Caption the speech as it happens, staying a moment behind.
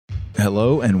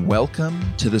Hello and welcome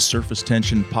to the Surface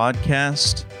Tension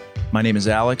Podcast. My name is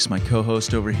Alex. My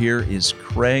co-host over here is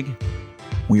Craig.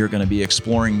 We are going to be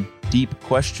exploring deep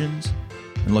questions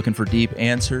and looking for deep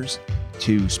answers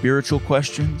to spiritual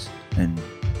questions and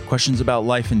questions about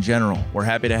life in general. We're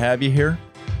happy to have you here,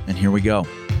 and here we go.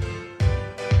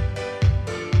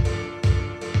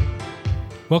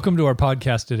 Welcome to our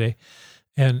podcast today.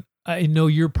 And I know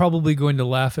you're probably going to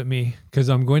laugh at me because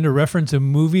I'm going to reference a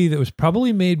movie that was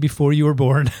probably made before you were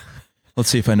born. Let's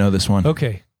see if I know this one.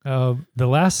 Okay. The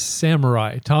Last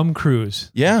Samurai, Tom Cruise.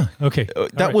 Yeah. Okay.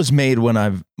 That was made when I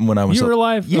was... You were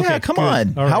alive? Yeah, okay, come good.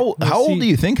 on. All right. How old do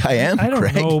you think I am, I don't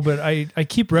Craig? know, but I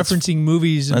keep referencing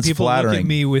movies and that's people look flattering. at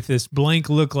me with this blank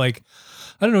look like,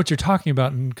 I don't know what you're talking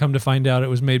about, and come to find out it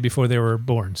was made before they were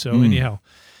born. So anyhow...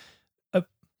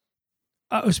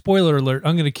 spoiler alert,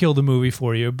 I'm going to kill the movie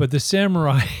for you, but the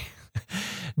samurai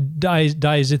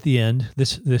dies at the end,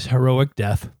 this heroic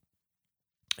death.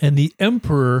 And the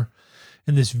emperor,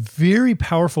 in this very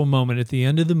powerful moment at the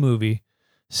end of the movie,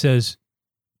 says,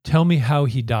 "Tell me how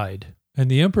he died."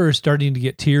 And the emperor is starting to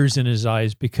get tears in his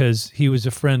eyes because he was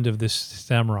a friend of this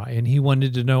samurai, and he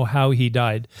wanted to know how he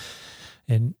died.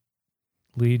 And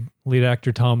lead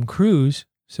actor Tom Cruise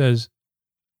says,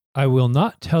 "I will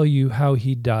not tell you how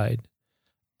he died.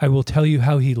 I will tell you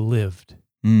how he lived."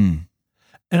 And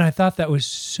I thought that was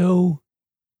so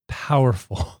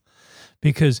powerful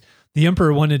because the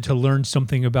emperor wanted to learn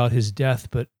something about his death,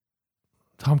 but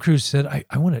Tom Cruise said,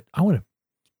 I want to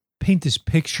paint this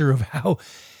picture of how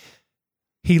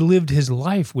he lived his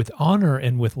life with honor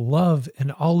and with love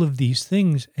and all of these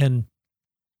things. And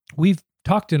we've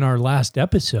talked in our last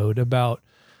episode about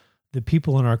the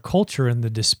people in our culture and the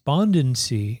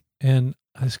despondency, and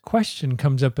this question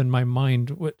comes up in my mind.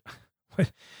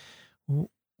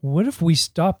 What if we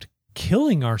stopped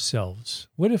killing ourselves?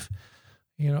 What if,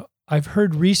 I've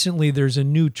heard recently there's a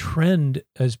new trend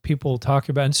as people talk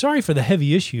about, and sorry for the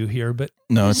heavy issue here, but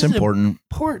no, it's important.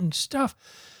 Important stuff.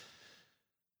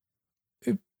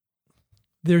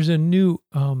 There's a new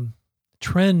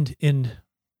trend in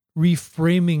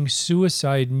reframing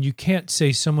suicide, and you can't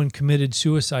say someone committed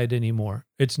suicide anymore.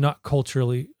 It's not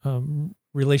culturally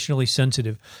relationally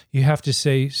sensitive. You have to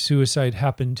say suicide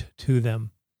happened to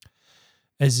them,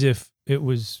 as if it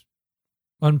was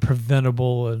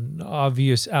unpreventable, an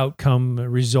obvious outcome, a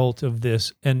result of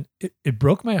this. And it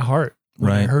broke my heart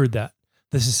when I heard that.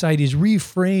 The society has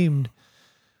reframed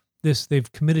this. They've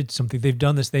committed something. They've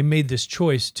done this. They made this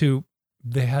choice to,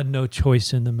 they had no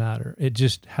choice in the matter. It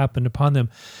just happened upon them.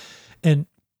 And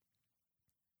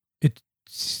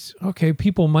okay,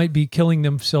 people might be killing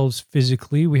themselves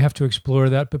physically. We have to explore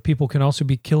that, but people can also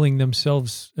be killing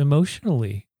themselves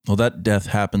emotionally. Well, that death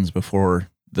happens before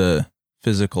the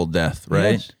physical death,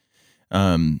 right?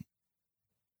 Yes.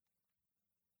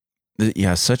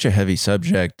 Yeah, such a heavy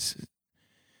subject.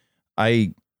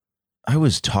 I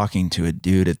was talking to a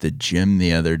dude at the gym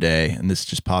the other day, and this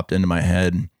just popped into my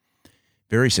head.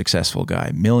 Very successful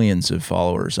guy, millions of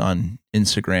followers on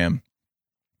Instagram.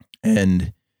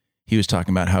 And he was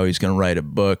talking about how he's going to write a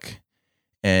book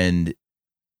and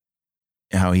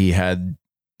how he had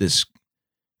this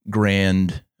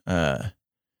grand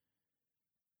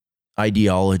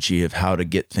ideology of how to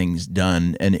get things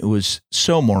done. And it was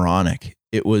so moronic.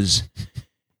 It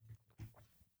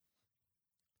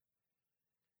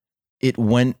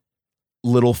went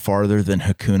little farther than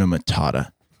Hakuna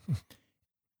Matata.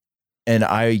 And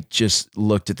I just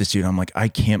looked at this dude. I'm like, I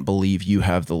can't believe you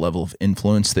have the level of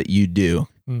influence that you do.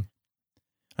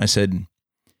 I said,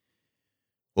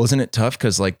 well, isn't it tough?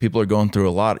 Because like people are going through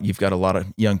a lot. You've got a lot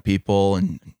of young people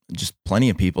and just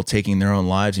plenty of people taking their own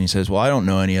lives. And he says, well, I don't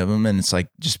know any of them. And it's like,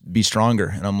 just be stronger.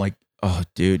 And I'm like, oh,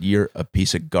 dude, you're a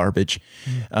piece of garbage.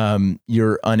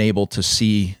 You're unable to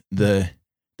see the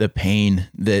pain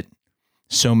that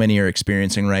so many are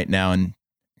experiencing right now. And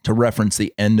to reference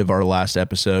the end of our last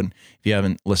episode, if you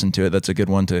haven't listened to it, that's a good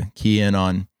one to key in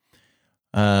on.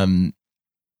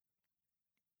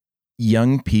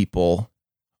 Young people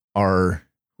are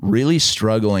really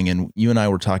struggling. And you and I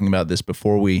were talking about this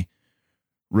before we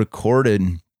recorded,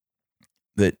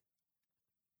 that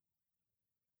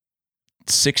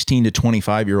 16 to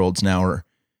 25-year-olds now are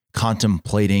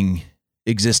contemplating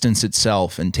existence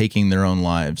itself and taking their own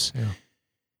lives. Yeah.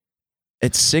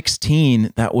 At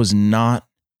 16, that was not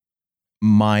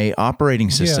my operating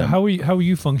system. Yeah, how were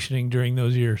you functioning during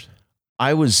those years?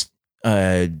 I was,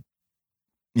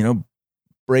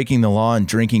 breaking the law and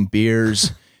drinking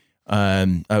beers.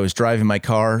 I was driving my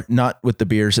car, not with the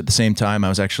beers at the same time. I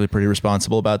was actually pretty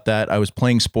responsible about that. I was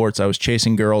playing sports. I was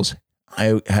chasing girls.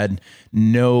 I had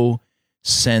no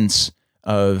sense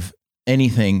of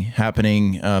anything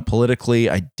happening politically.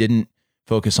 I didn't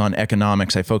focus on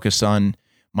economics. I focused on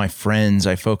my friends.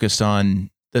 I focused on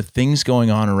the things going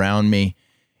on around me.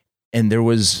 And there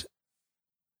was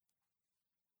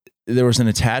an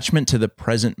attachment to the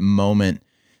present moment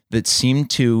that seemed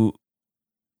to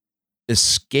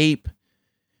escape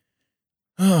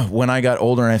when I got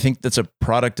older. And I think that's a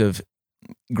product of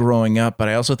growing up, but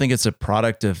I also think it's a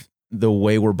product of the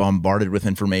way we're bombarded with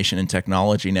information and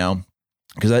technology now,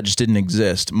 because that just didn't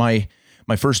exist. My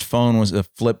first phone was a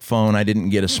flip phone. I didn't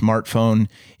get a smartphone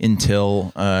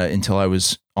until I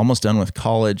was almost done with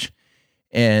college.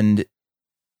 And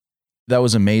that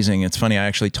was amazing. It's funny. I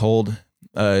actually told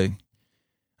a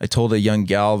young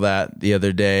gal that the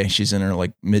other day. She's in her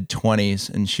like mid-20s,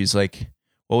 and she's like,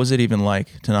 what was it even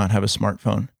like to not have a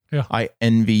smartphone? Yeah. I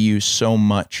envy you so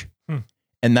much.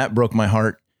 And that broke my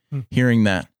heart hearing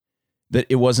that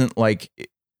it wasn't like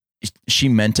she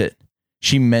meant it.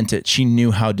 She meant it. She knew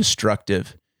how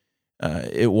destructive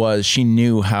it was. She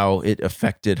knew how it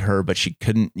affected her, but she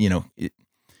couldn't,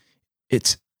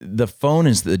 it's the phone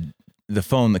is the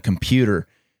phone, the computer,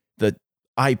 the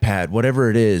iPad, whatever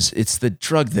it is. It's the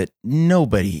drug that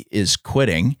nobody is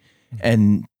quitting.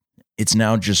 And it's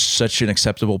now just such an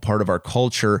acceptable part of our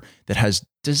culture that has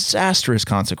disastrous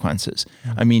consequences.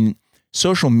 I mean,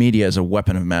 social media is a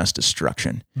weapon of mass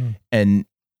destruction, and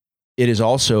it is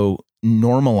also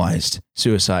normalized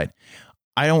suicide.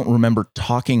 I don't remember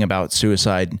talking about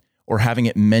suicide or having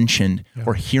it mentioned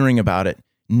or hearing about it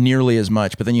nearly as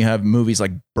much. But then you have movies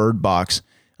like Bird Box,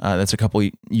 that's a couple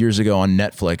years ago on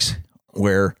Netflix,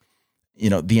 where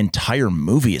the entire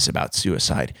movie is about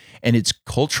suicide, and it's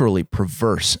culturally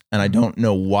perverse. And I don't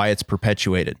know why it's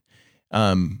perpetuated.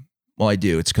 Well, I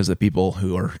do. It's because the people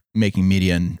who are making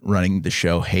media and running the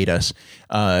show hate us.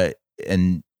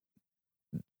 And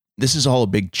this is all a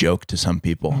big joke to some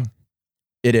people.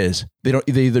 It is. They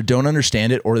either don't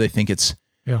understand it, or they think it's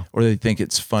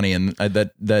funny. And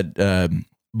that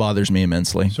bothers me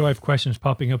immensely. So I have questions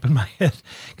popping up in my head,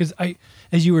 because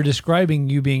as you were describing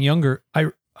you being younger,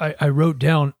 I wrote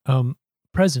down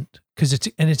present, because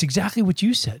it's exactly what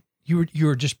you said. You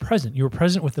were just present. You were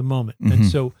present with the moment. And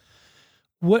so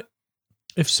what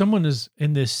if someone is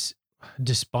in this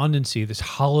despondency, this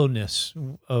hollowness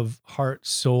of heart,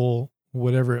 soul,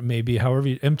 whatever it may be,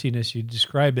 however emptiness you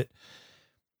describe it,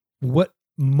 what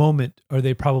moment are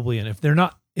they probably in? If they're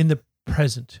not in the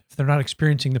present, if they're not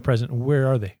experiencing the present, where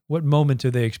are they? What moment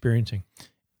are they experiencing?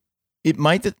 It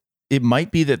might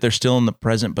be that they're still in the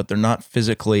present, but they're not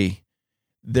physically.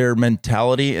 Their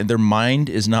mentality and their mind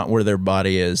is not where their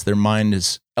body is. Their mind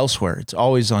is elsewhere. It's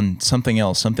always on something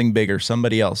else, something bigger,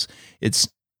 somebody else. It's,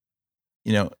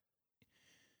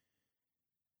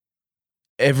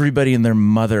 everybody and their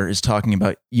mother is talking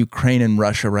about Ukraine and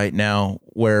Russia right now,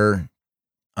 where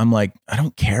I'm like, I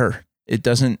don't care.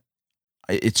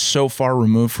 It's so far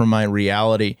removed from my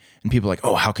reality. And people are like,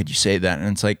 oh, how could you say that? And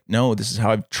it's like, no, this is how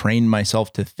I've trained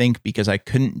myself to think, because I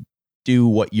couldn't do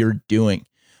what you're doing.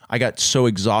 I got so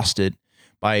exhausted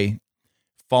by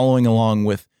following along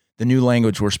with the new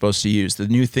language we're supposed to use, the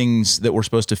new things that we're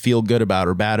supposed to feel good about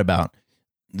or bad about,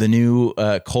 the new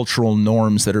cultural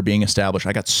norms that are being established.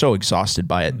 I got so exhausted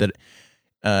by it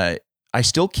that I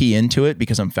still key into it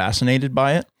because I'm fascinated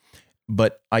by it,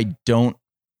 but I don't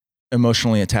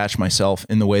emotionally attach myself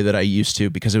in the way that I used to,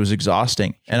 because it was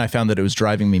exhausting, and I found that it was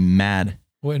driving me mad.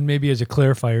 Well, and maybe as a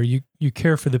clarifier, you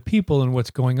care for the people and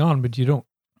what's going on, but you don't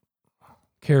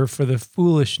care for the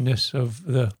foolishness of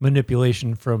the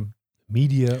manipulation from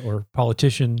media or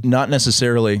politicians. Not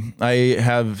necessarily. I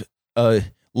have a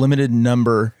limited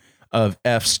number of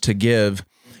F's to give,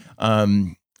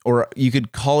 or you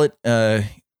could call it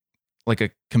like a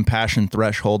compassion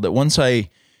threshold, that once I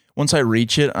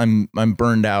reach it, I'm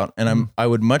burned out, and I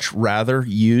would much rather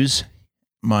use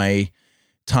my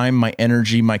time, my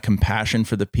energy, my compassion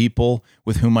for the people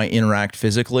with whom I interact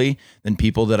physically than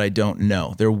people that I don't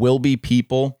know. There will be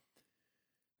people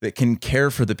that can care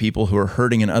for the people who are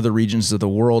hurting in other regions of the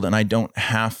world, and I don't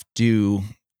have to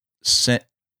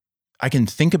I can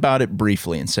think about it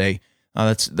briefly and say,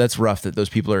 oh, that's rough that those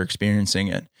people are experiencing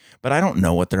it, but I don't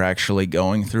know what they're actually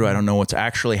going through. I don't know what's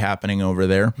actually happening over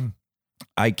there.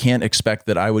 I can't expect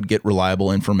that I would get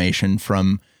reliable information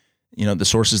from, the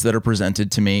sources that are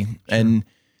presented to me. Sure. And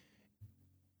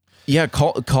yeah,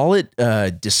 call it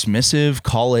dismissive,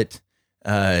 call it,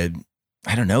 I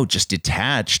don't know, just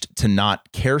detached, to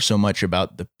not care so much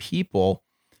about the people.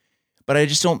 But I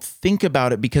just don't think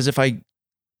about it, because if I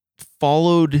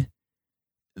followed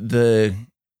the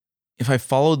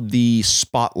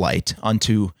spotlight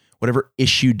onto whatever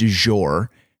issue du jour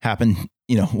happened,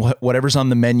 whatever's on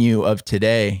the menu of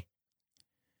today,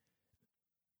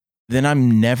 then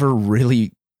I'm never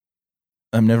really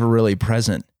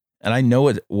present. And I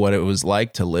know what it was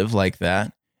like to live like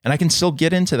that. And I can still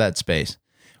get into that space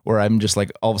where I'm just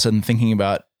like all of a sudden thinking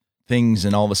about things,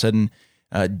 and all of a sudden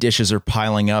dishes are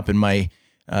piling up in my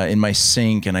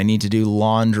sink, and I need to do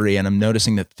laundry, and I'm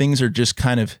noticing that things are just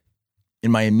kind of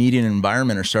in my immediate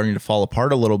environment are starting to fall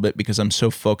apart a little bit because I'm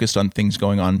so focused on things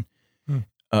going on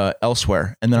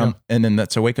elsewhere. And then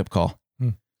that's a wake-up call.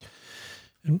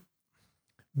 And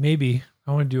maybe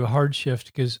I want to do a hard shift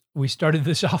because we started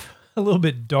this off a little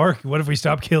bit dark. What if we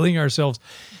stop killing ourselves?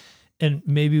 And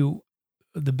maybe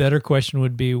the better question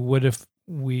would be, what if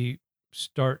we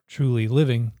start truly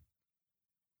living?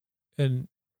 And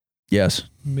yes,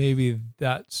 maybe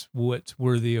that's what's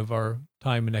worthy of our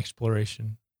time and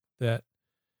exploration. That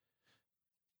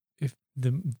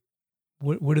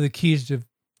what are the keys to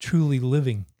truly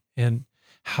living, and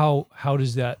how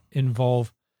does that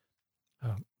involve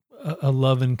a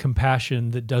love and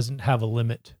compassion that doesn't have a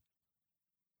limit?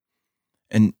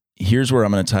 And here's where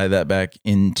I'm going to tie that back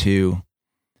into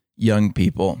young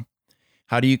people.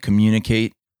 How do you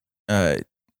communicate to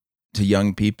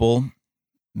young people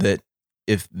that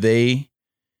if they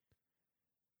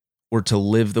were to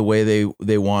live the way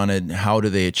they wanted, how do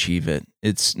they achieve it?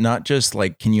 It's not just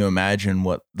like, can you imagine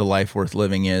what the life worth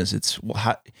living is? It's, well,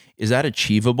 how, is that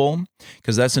achievable?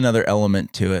 Because that's another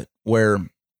element to it, where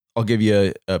I'll give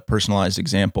you a personalized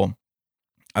example.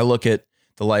 I look at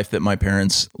the life that my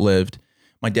parents lived.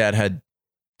 My dad had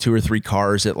 2 or 3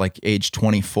 cars at like age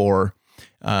 24,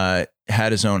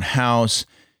 had his own house,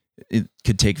 it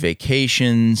could take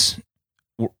vacations.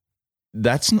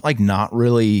 That's like not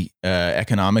really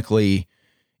economically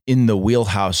in the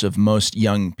wheelhouse of most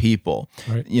young people.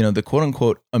 Right. You know, the quote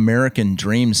unquote American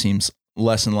dream seems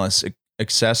less and less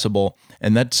accessible.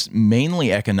 And that's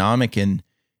mainly economic in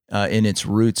its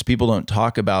roots. People don't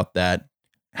talk about that,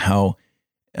 how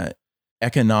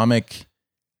economic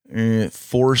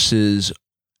forces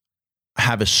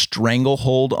have a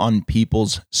stranglehold on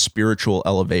people's spiritual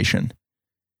elevation.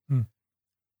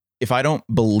 If I don't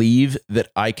believe that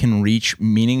I can reach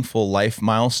meaningful life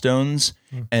milestones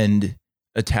and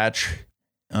attach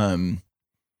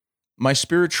my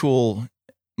spiritual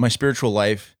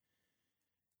life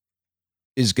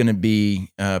is going to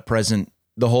be present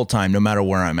the whole time, no matter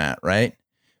where I'm at, right?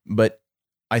 But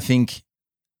I think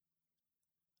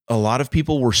a lot of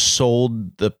people were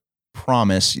sold the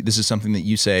promise. This is something that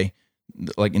you say,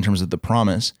 like in terms of the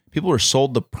promise. People were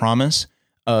sold the promise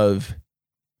of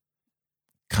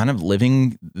kind of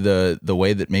living the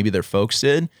way that maybe their folks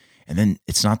did, and then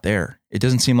it's not there. It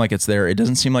doesn't seem like it's there. It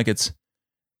doesn't seem like it's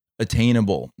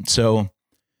attainable. So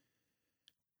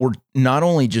we're not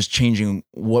only just changing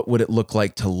what would it look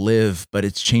like to live, but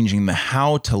it's changing the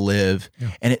how to live.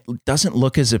 Yeah. And it doesn't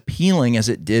look as appealing as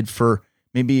it did for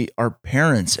maybe our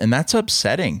parents, and that's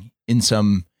upsetting in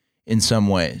some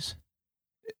ways.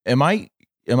 Am I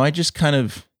just kind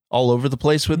of all over the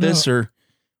place with this, or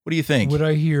what do you think? What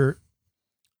I hear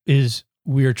is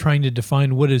we are trying to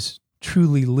define what does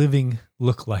truly living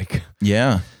look like.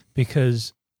 Yeah.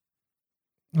 Because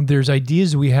there's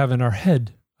ideas we have in our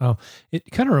head. It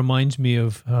kind of reminds me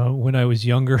of when I was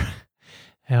younger,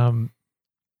 elementary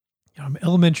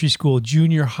school,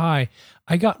 junior high.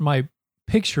 I got my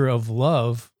picture of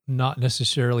love, not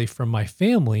necessarily from my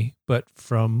family, but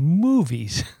from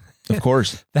movies. Of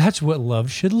course. That's what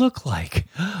love should look like.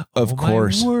 Of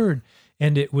course. My word.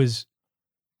 And it was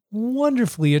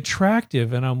wonderfully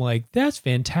attractive. And I'm like, that's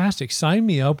fantastic. Sign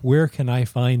me up. Where can I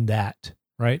find that?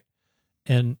 Right.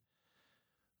 And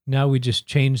now we just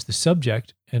change the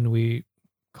subject and we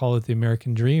call it the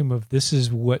American dream of this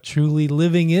is what truly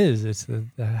living is. It's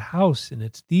the house, and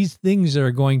it's these things that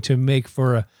are going to make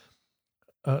for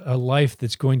a life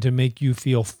that's going to make you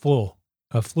feel full,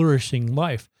 a flourishing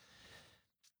life.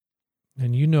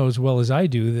 And you know as well as I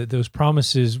do that those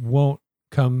promises won't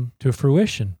come to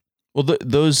fruition. Well,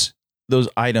 those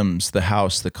items, the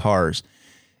house, the cars,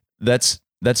 that's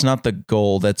not the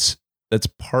goal. That's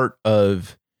part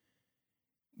of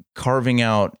carving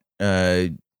out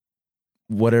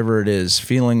whatever it is,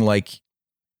 feeling like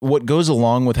what goes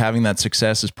along with having that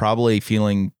success is probably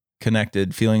feeling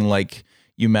connected, feeling like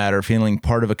you matter, feeling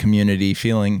part of a community,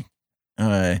 feeling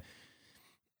like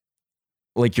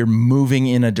you're moving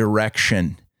in a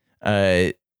direction,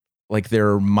 like there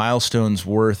are milestones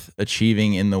worth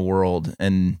achieving in the world.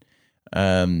 And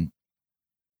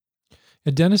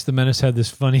Dennis the Menace had this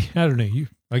funny, I don't know,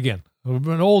 again,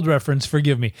 an old reference,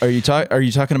 forgive me. Are you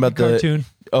talking about the cartoon?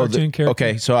 Cartoon character.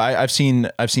 Okay, so I've seen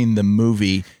the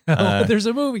movie. There's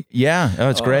a movie. Yeah,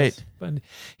 it's great.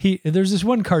 There's this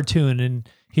one cartoon, and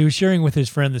he was sharing with his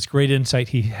friend this great insight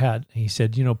he had. He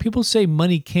said, people say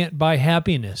money can't buy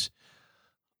happiness.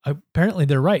 Apparently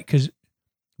they're right, because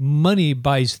money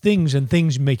buys things and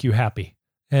things make you happy.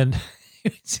 And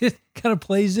it kind of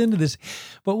plays into this.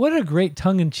 But what a great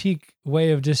tongue-in-cheek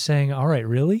way of just saying, all right,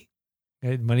 really?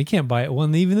 Money can't buy it. Well,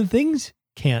 and even the things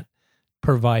can't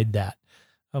provide that.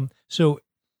 So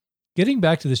getting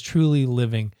back to this truly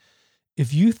living,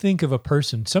 if you think of a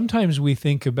person, sometimes we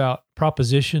think about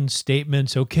propositions,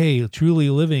 statements, okay, truly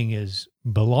living is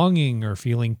belonging or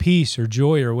feeling peace or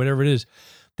joy or whatever it is.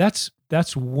 That's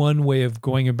one way of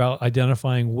going about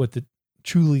identifying what the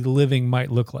truly living might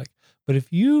look like. But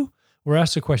if you were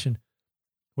asked a question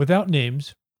without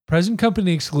names, present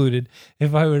company excluded,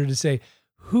 if I were to say,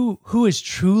 who is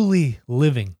truly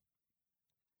living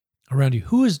around you?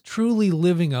 Who is truly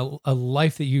living a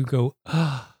life that you go,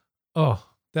 oh,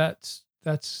 that's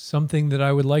something that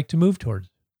I would like to move towards?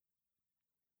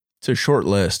 It's a short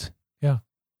list. Yeah.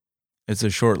 It's a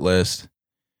short list.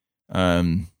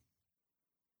 Yeah,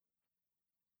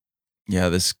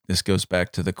 this goes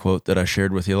back to the quote that I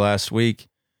shared with you last week.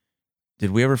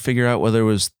 Did we ever figure out whether it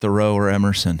was Thoreau or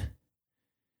Emerson?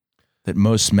 That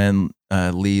most men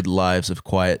lead lives of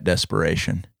quiet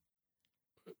desperation.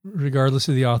 Regardless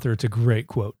of the author, it's a great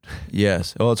quote.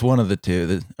 Yes. Well, it's one of the two.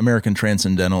 The American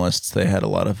Transcendentalists, they had a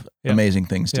lot of amazing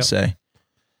things to say.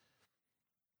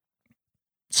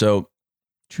 So,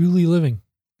 truly living.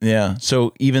 Yeah.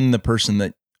 So even the person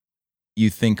that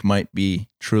you think might be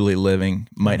truly living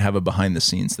might have a behind the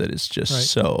scenes that is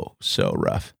just so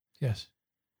rough. Yes.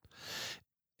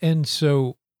 And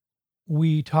so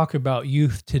we talk about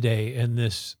youth today and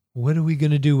this, what are we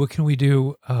going to do? What can we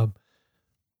do?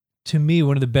 To me,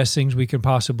 one of the best things we can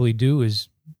possibly do is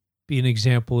be an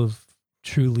example of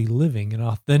truly living, an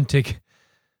authentic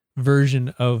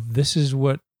version of this is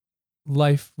what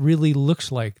life really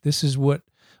looks like. This is what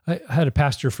I had a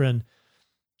pastor friend.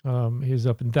 He was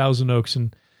up in Thousand Oaks,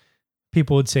 and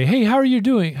people would say, "Hey, how are you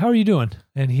doing? How are you doing?"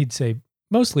 And he'd say,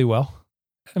 "Mostly well."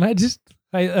 And I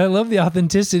love the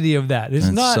authenticity of that. It's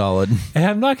not solid. And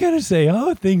I'm not going to say,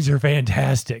 "Oh, things are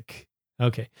fantastic."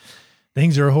 Okay.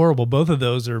 Things are horrible. Both of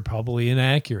those are probably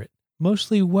inaccurate.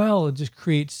 Mostly well, it just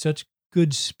creates such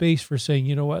good space for saying,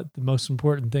 you know what, the most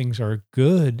important things are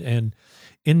good and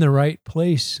in the right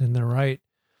place and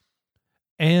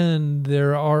and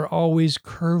there are always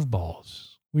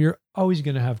curveballs. We are always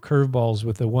going to have curveballs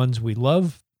with the ones we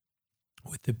love,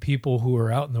 with the people who are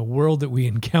out in the world that we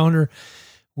encounter,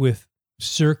 with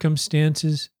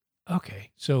circumstances. Okay,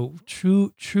 so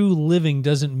true living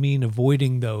doesn't mean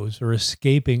avoiding those or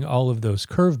escaping all of those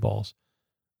curveballs.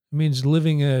 It means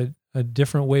living a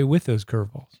different way with those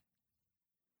curveballs.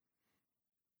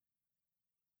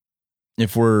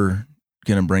 If we're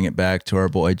going to bring it back to our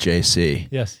boy JC.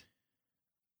 Yes.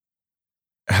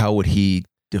 How would he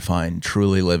define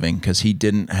truly living? Because he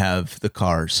didn't have the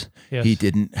cars. Yes. He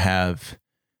didn't have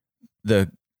the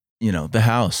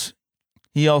house.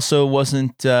 He also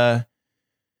wasn't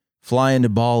flying to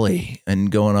Bali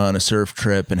and going on a surf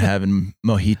trip and having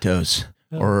mojitos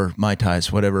or Mai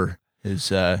Tais, whatever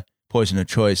his poison of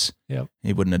choice. Yep.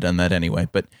 He wouldn't have done that anyway.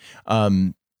 But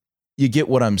you get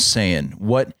what I'm saying.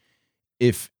 What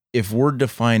if we're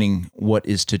defining what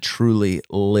is to truly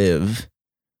live?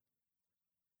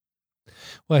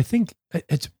 Well, I think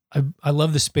I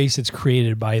love the space that's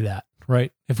created by that,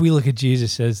 right? If we look at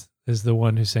Jesus as the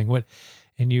one who's saying what,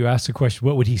 and you ask the question,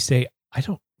 what would he say? I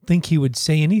don't think he would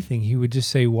say anything. He would just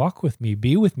say, walk with me,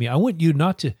 be with me. I want you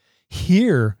not to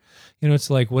hear, it's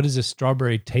like, what does a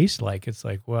strawberry taste like? It's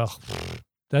like, well,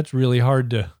 that's really hard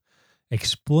to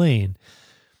explain.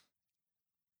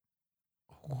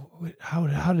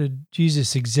 How did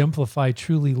Jesus exemplify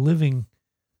truly living?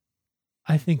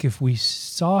 I think if we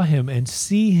saw him and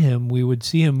see him, we would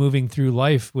see him moving through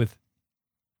life with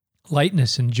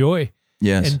lightness and joy.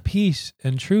 Yes. And peace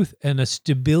and truth and a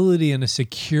stability and a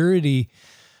security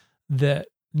that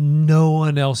no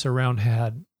one else around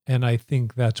had. And I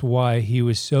think that's why he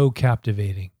was so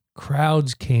captivating.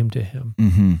 Crowds came to him.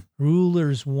 Mm-hmm.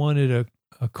 Rulers wanted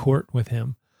a court with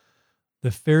him.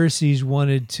 The Pharisees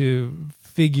wanted to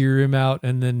figure him out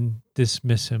and then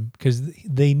dismiss him because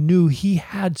they knew he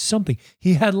had something.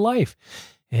 He had life.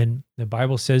 And the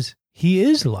Bible says he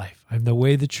is life. I'm the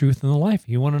way, the truth, and the life.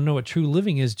 You want to know what true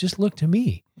living is, just look to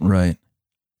me. Right.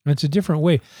 It's a different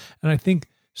way. And I think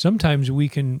sometimes we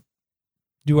can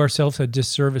do ourselves a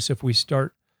disservice if we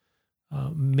start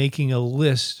making a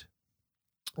list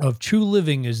of true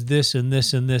living is this and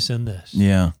this and this and this.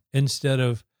 Yeah. Instead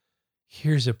of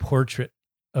here's a portrait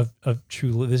of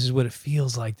true. This is what it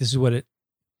feels like. This is what it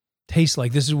tastes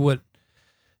like. This is what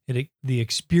the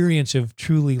experience of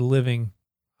truly living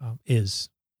is.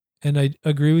 And I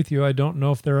agree with you. I don't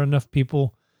know if there are enough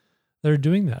people that are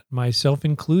doing that, myself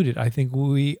included. I think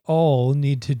we all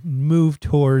need to move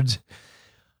towards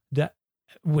that,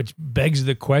 which begs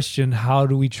the question, how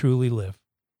do we truly live?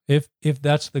 If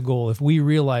that's the goal, if we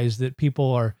realize that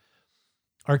people are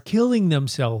killing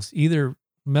themselves either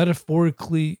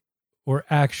metaphorically or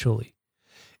actually,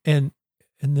 and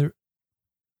the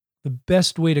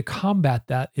best way to combat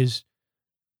that is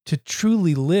to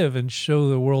truly live and show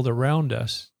the world around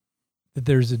us that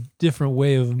there's a different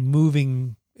way of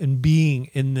moving and being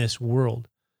in this world.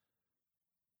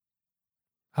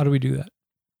 How do we do that?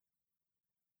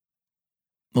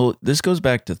 Well, this goes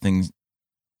back to things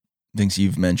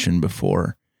you've mentioned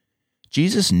before.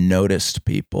 Jesus noticed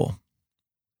people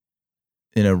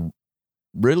in a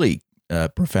really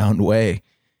profound way.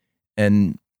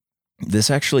 And this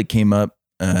actually came up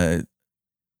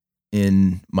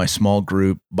in my small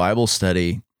group Bible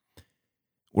study,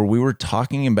 where we were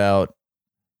talking about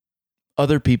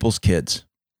other people's kids.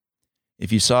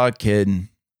 If you saw a kid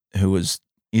who was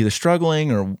either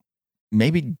struggling or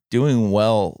maybe doing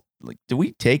well, like, do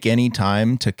we take any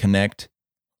time to connect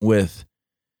with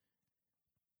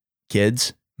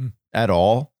kids at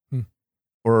all?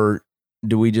 Or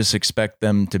do we just expect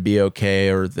them to be okay,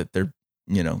 or that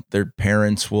their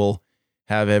parents will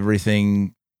have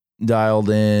everything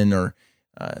dialed in, or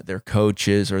their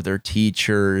coaches or their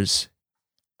teachers?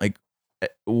 Like,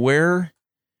 where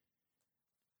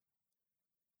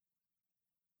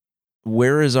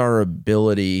is our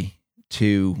ability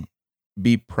to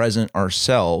be present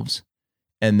ourselves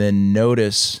and then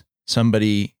notice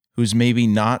somebody who's maybe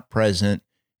not present?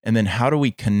 And then how do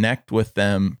we connect with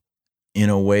them in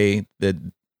a way that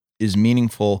is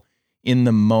meaningful in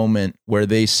the moment, where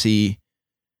they see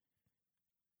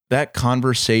that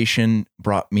conversation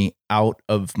brought me out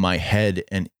of my head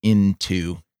and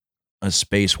into a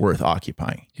space worth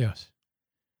occupying? Yes.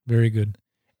 Very good.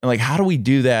 And like, how do we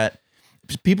do that?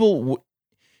 People,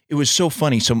 it was so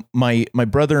funny. So my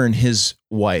brother and his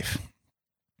wife,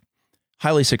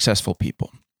 highly successful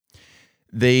people,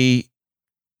 they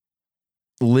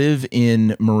live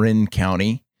in Marin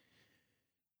County,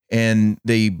 and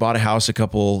they bought a house a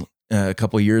couple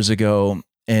years ago.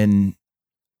 And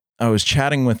I was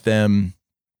chatting with them.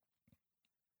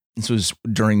 This was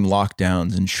during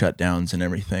lockdowns and shutdowns and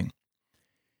everything.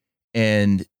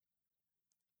 And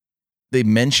they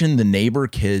mentioned the neighbor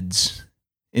kids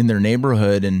in their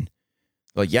neighborhood, and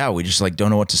like, yeah, we just like don't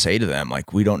know what to say to them.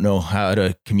 Like, we don't know how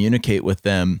to communicate with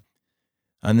them.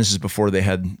 And this is before they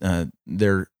had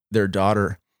their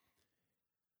daughter.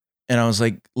 And I was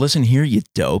like, listen here, you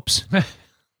dopes.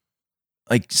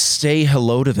 Like, say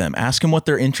hello to them. Ask them what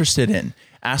they're interested in.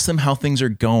 Ask them how things are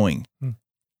going.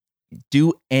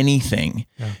 Do anything.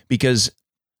 Yeah. Because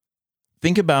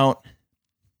think about,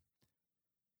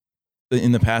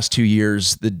 in the past 2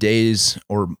 years, the days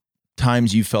or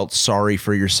times you felt sorry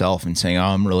for yourself and saying, oh,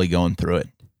 I'm really going through it.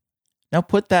 Now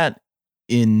put that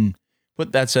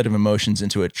set of emotions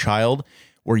into a child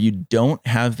where you don't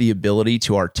have the ability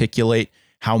to articulate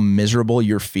how miserable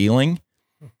you're feeling.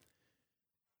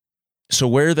 So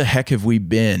where the heck have we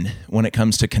been when it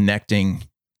comes to connecting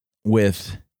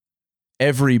with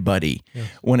everybody? Yes.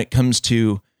 When it comes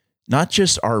to not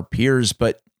just our peers,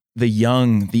 but the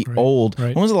young, the old.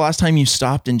 Right. When was the last time you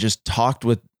stopped and just talked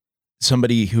with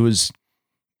somebody who was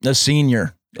a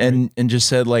senior and just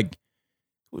said, like,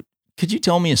 could you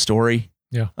tell me a story?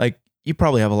 Yeah. Like, you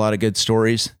probably have a lot of good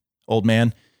stories, old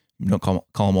man. You don't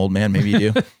call him old man. Maybe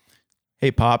you do.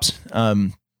 Hey, Pops. I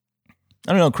don't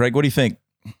know, Craig, what do you think?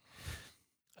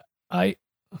 I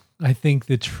think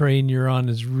the train you're on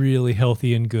is really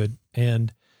healthy and good.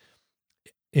 And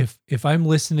if I'm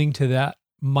listening to that,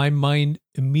 my mind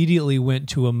immediately went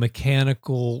to a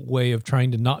mechanical way of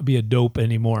trying to not be a dope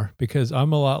anymore, because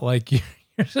I'm a lot like your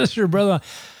sister, brother.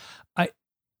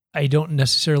 I don't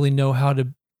necessarily know how to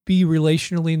be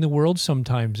relationally in the world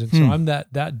sometimes. And so I'm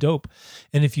that dope.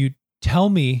 And if you tell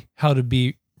me how to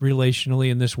be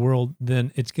relationally in this world,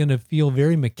 then it's going to feel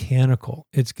very mechanical.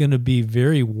 It's going to be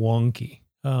very wonky.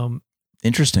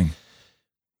 Interesting.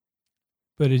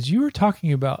 But as you were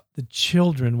talking about the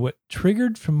children, what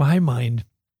triggered from my mind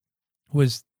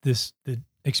was the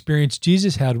experience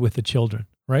Jesus had with the children,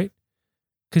 right?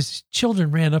 Because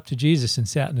children ran up to Jesus and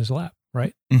sat in his lap,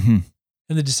 right? Mm-hmm.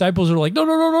 And the disciples are like,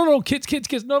 no, kids,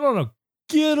 no,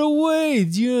 get away.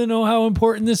 Do you know how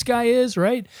important this guy is,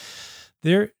 right?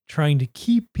 They're trying to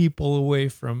keep people away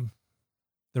from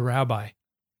the rabbi.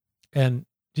 And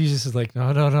Jesus is like,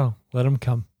 no, let them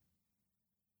come.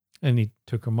 And he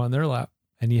took them on their lap,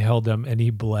 and he held them, and he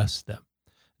blessed them.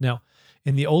 Now,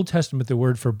 in the Old Testament, the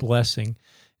word for blessing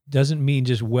doesn't mean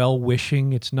just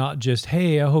well-wishing. It's not just,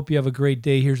 hey, I hope you have a great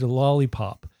day. Here's a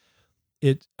lollipop.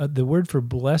 The word for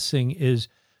blessing is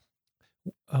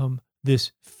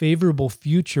this favorable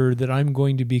future that I'm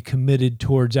going to be committed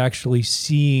towards actually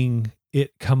seeing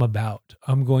it come about.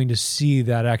 I'm going to see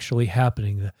that actually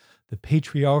happening. The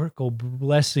patriarchal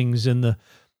blessings in the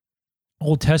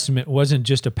Old Testament wasn't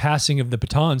just a passing of the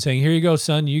baton saying, here you go,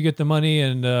 son, you get the money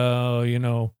and,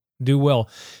 do well.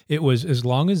 It was, as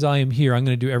long as I am here, I'm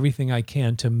going to do everything I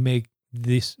can to make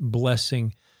this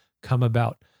blessing come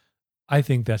about. I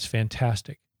think that's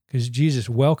fantastic because Jesus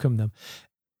welcomed them.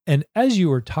 And as you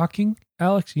were talking,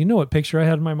 Alex, you know what picture I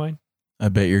had in my mind? I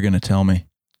bet you're going to tell me.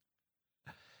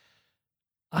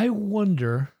 I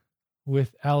wonder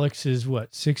with Alex's,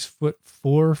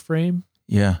 6'4" frame?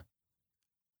 Yeah.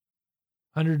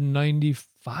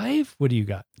 195? What do you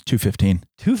got? 215.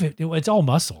 250. It's all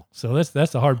muscle. So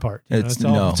that's the hard part. It's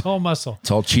all muscle.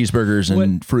 It's all cheeseburgers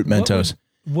and fruit Mentos.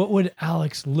 What would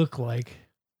Alex look like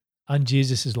on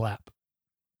Jesus's lap?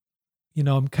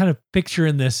 I'm kind of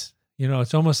picturing this.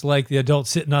 It's almost like the adult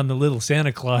sitting on the little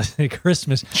Santa Claus at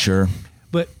Christmas. Sure.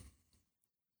 But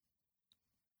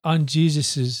on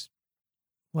Jesus's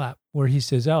lap, where he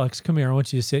says, Alex, come here. I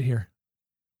want you to sit here.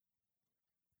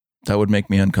 That would make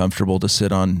me uncomfortable to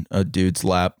sit on a dude's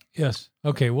lap. Yes.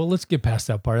 Okay. Well, let's get past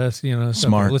that part. That's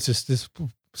smart. Okay. Let's just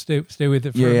stay with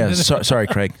it. For a minute. Yeah. Sorry,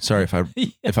 Craig. Sorry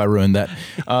if I ruined that.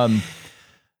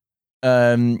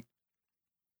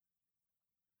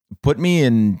 Put me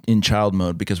in child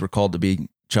mode because we're called to be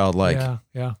childlike.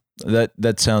 Yeah.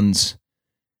 That sounds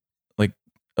like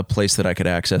a place that I could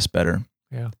access better.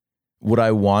 Yeah. Would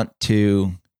I want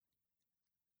to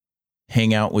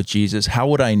hang out with Jesus? How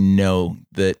would I know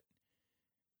that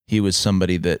he was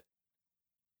somebody that,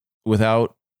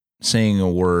 without saying a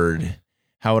word,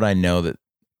 how would I know that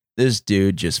this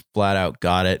dude just flat out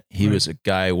got it? He was a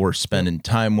guy worth spending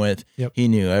time with. Yep. He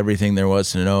knew everything there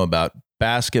was to know about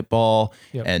basketball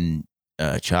and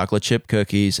chocolate chip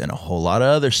cookies and a whole lot of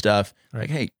other stuff. Right. Like,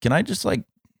 hey, can I just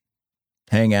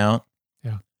hang out?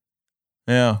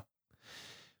 Yeah.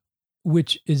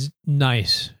 Which is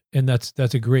nice. And that's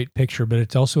a great picture, but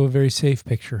it's also a very safe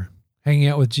picture. Hanging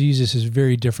out with Jesus is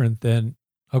very different than,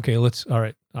 okay, let's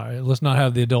not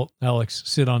have the adult Alex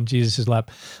sit on Jesus's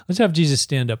lap. Let's have Jesus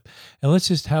stand up and let's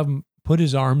just have him put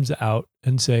his arms out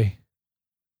and say,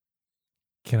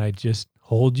 can I just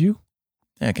hold you?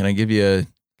 Yeah. Can I give you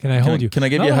Can I hold you? Can I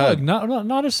give you a hug?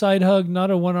 Not a side hug,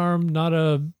 not a one arm, not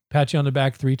a pat you on the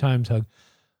back 3 times hug.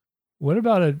 What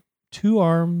about a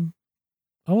 2-arm?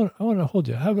 I want to hold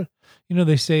you. How about,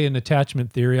 they say in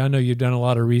attachment theory, I know you've done a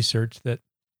lot of research, that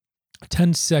a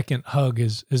 10-second hug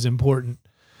is important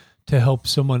to help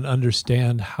someone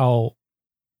understand how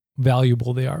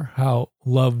valuable they are, how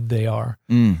loved they are.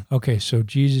 Okay, so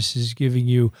Jesus is giving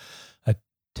you a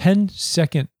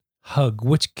 10-second hug.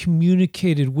 What's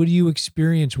communicated? What do you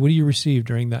experience? What do you receive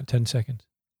during that 10 seconds?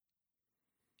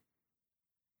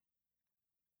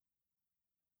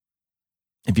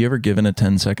 Have you ever given a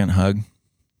 10-second hug?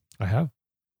 I have.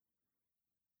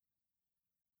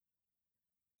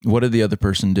 What did the other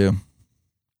person do?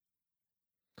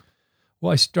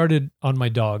 Well, I started on my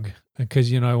dog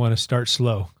because, I want to start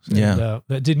slow. And,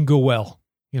 that didn't go well.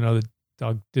 The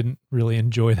dog didn't really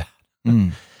enjoy that.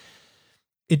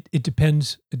 It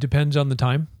depends. It depends on the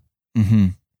time. Mm-hmm.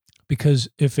 Because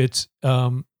if it's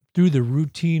through the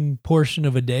routine portion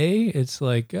of a day, it's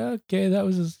like, okay, that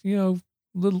was,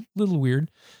 little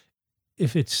weird.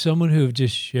 If it's someone who have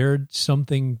just shared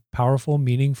something powerful,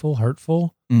 meaningful,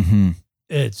 hurtful,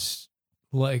 it's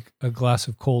like a glass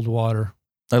of cold water.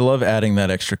 I love adding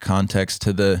that extra context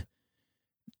to the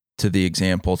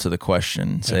example, to the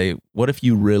question. Say, what if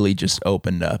you really just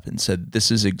opened up and said, this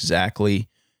is exactly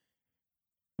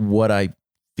what I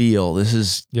feel. This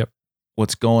is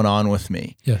what's going on with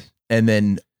me. Yes. And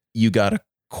then you got a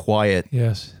quiet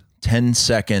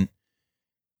 10-second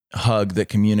hug that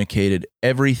communicated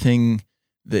everything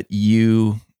that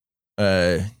you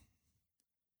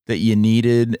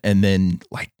needed, and then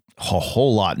like a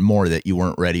whole lot more that you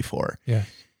weren't ready for. Yeah.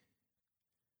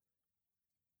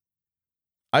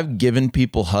 I've given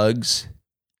people hugs,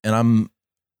 and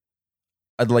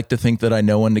I'd like to think that I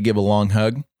know when to give a long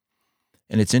hug.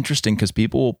 And it's interesting because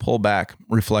people will pull back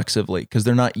reflexively because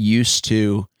they're not used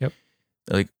to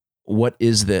like, what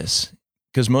is this?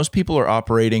 Because most people are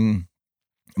operating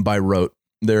by rote.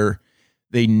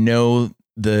 They know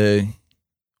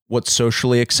what's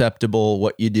socially acceptable,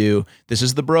 what you do. This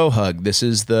is the bro hug. This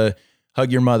is the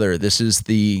hug your mother. This is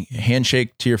the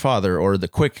handshake to your father, or the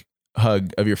quick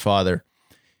hug of your father.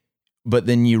 But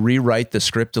then you rewrite the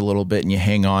script a little bit and you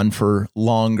hang on for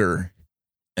longer.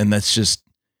 And that's just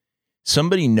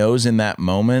somebody knows in that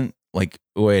moment, like,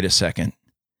 wait a second,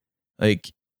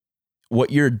 like what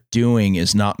you're doing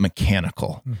is not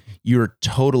mechanical. Mm-hmm. You're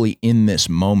totally in this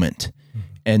moment,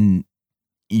 and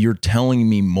you're telling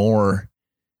me more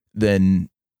than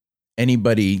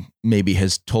anybody maybe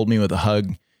has told me with a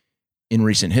hug in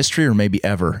recent history or maybe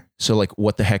ever. So like,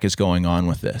 what the heck is going on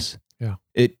with this? Yeah.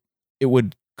 It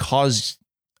would cause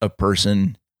a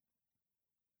person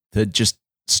to just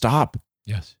stop.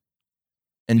 Yes.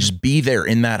 And just be there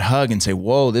in that hug and say,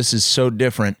 whoa, this is so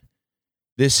different.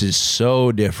 This is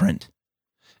so different.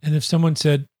 And if someone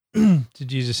said to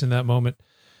Jesus in that moment,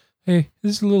 hey,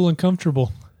 this is a little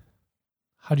uncomfortable,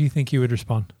 how do you think he would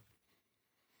respond?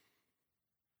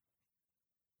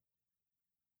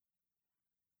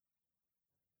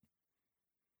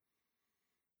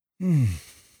 Do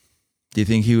you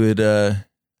think he would,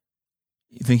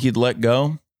 you think he'd let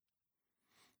go?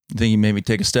 You think he'd maybe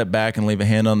take a step back and leave a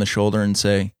hand on the shoulder and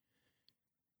say,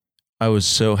 I was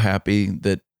so happy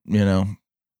that,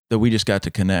 that we just got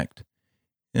to connect.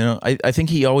 I think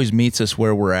he always meets us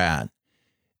where we're at.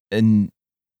 And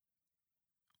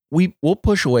we'll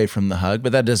push away from the hug,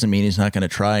 but that doesn't mean he's not going to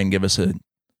try and give us a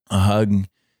hug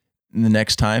the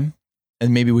next time.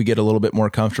 And maybe we get a little bit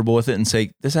more comfortable with it and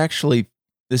say,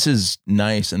 this is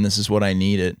nice and this is what I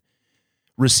needed.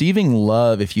 Receiving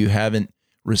love, if you haven't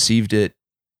received it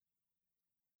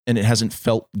and it hasn't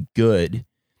felt good,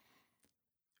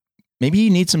 maybe you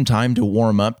need some time to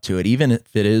warm up to it, even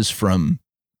if it is from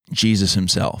Jesus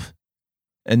himself.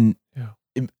 And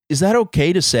is that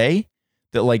okay to say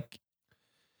that, like,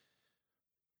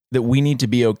 that we need to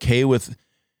be okay with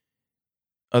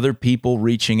other people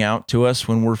reaching out to us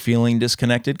when we're feeling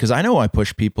disconnected? Because I know I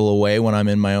push people away when I'm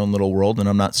in my own little world and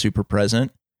I'm not super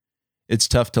present. It's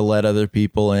tough to let other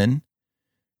people in.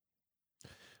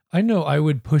 I know I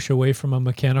would push away from a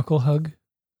mechanical hug,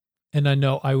 and I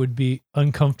know I would be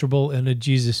uncomfortable in a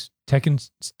Jesus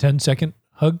 10-second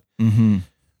hug. Mm-hmm.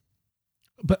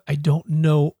 But I don't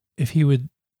know if he would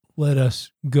let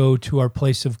us go to our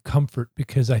place of comfort,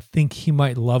 because I think he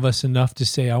might love us enough to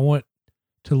say, I want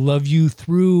to love you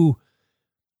through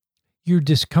your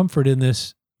discomfort in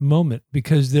this moment,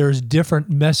 because there's different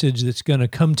message that's going to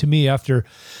come to me after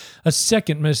a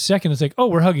second. It's like, oh,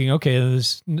 we're hugging. Okay. And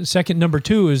this second number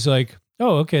 2 is like,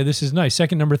 oh, okay, this is nice.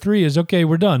 Second number 3 is, okay,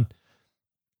 we're done.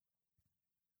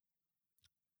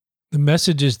 The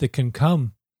messages that can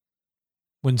come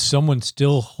when someone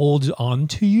still holds on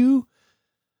to you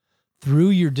through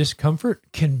your discomfort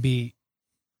can be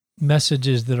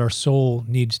messages that our soul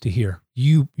needs to hear.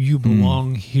 You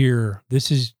belong here. This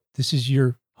is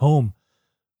your home.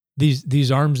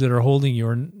 These arms that are holding you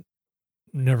are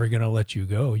never going to let you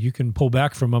go. You can pull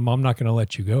back from them. I'm not going to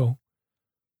let you go.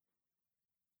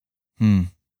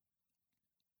 And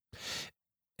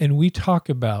we talk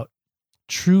about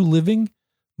true living.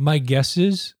 My guess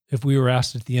is, if we were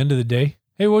asked at the end of the day,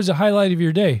 hey, what was the highlight of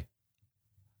your day?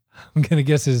 I'm going to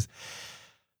guess is,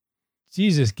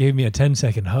 Jesus gave me a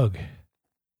 10-second hug.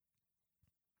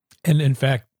 And in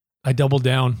fact, I doubled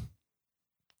down.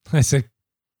 I said,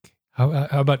 how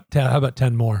about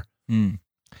 10 more?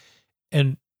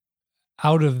 And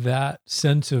out of that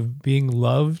sense of being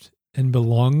loved and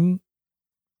belonging,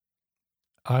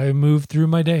 I moved through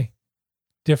my day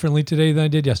differently today than I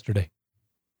did yesterday.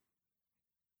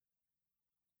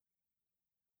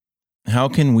 How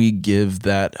can we give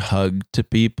that hug to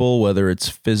people, whether it's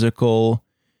physical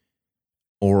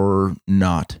or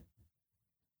not?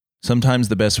 Sometimes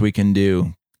the best we can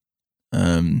do,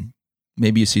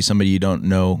 maybe you see somebody you don't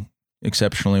know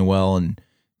exceptionally well, and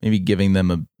maybe giving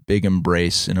them a big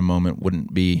embrace in a moment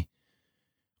wouldn't be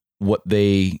what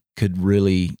they could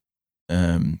really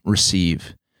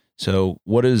receive. So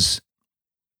what is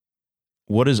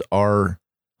our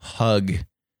hug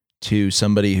to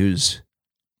somebody who's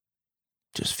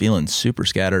just feeling super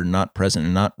scattered, not present,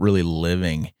 and not really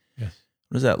living? Yes.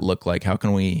 What does that look like? How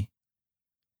can we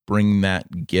bring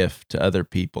that gift to other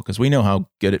people? Because we know how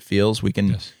good it feels. We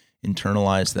can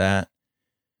internalize that.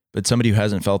 But somebody who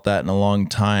hasn't felt that in a long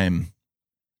time,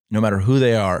 no matter who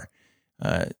they are,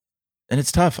 and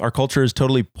it's tough. Our culture has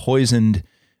totally poisoned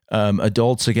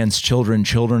adults against children,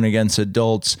 children against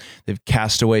adults. They've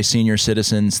cast away senior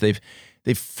citizens. They've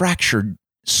fractured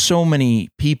so many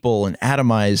people and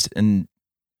atomized, and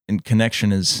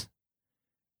connection it's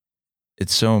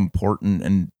so important,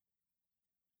 and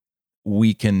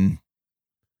we can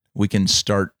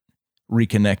start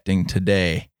reconnecting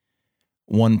today,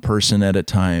 one person at a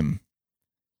time.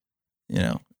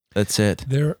 That's it.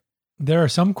 There are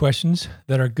some questions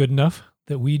that are good enough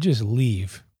that we just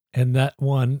leave. And that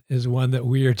one is one that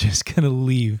we are just going to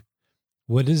leave.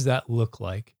 What does that look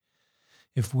like?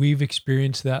 if we've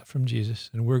experienced that from Jesus,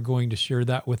 and we're going to share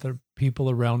that with the people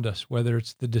around us, whether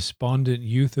it's the despondent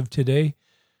youth of today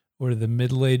or the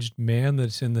middle-aged man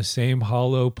that's in the same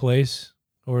hollow place,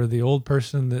 or the old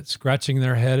person that's scratching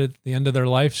their head at the end of their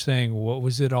life saying, what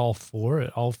was it all for?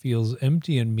 It all feels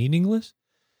empty and meaningless.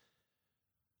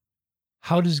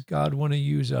 How does God want to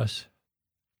use us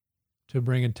to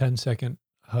bring a 10-second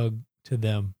hug to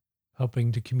them,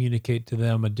 helping to communicate to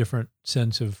them a different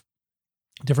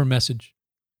message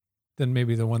than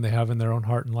maybe the one they have in their own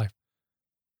heart and life?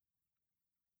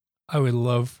 I would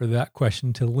love for that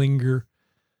question to linger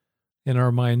in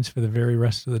our minds for the very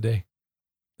rest of the day.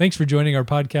 Thanks for joining our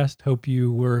podcast. Hope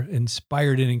you were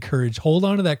inspired and encouraged. Hold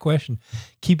on to that question.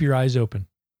 Keep your eyes open.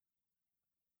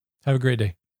 Have a great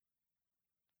day.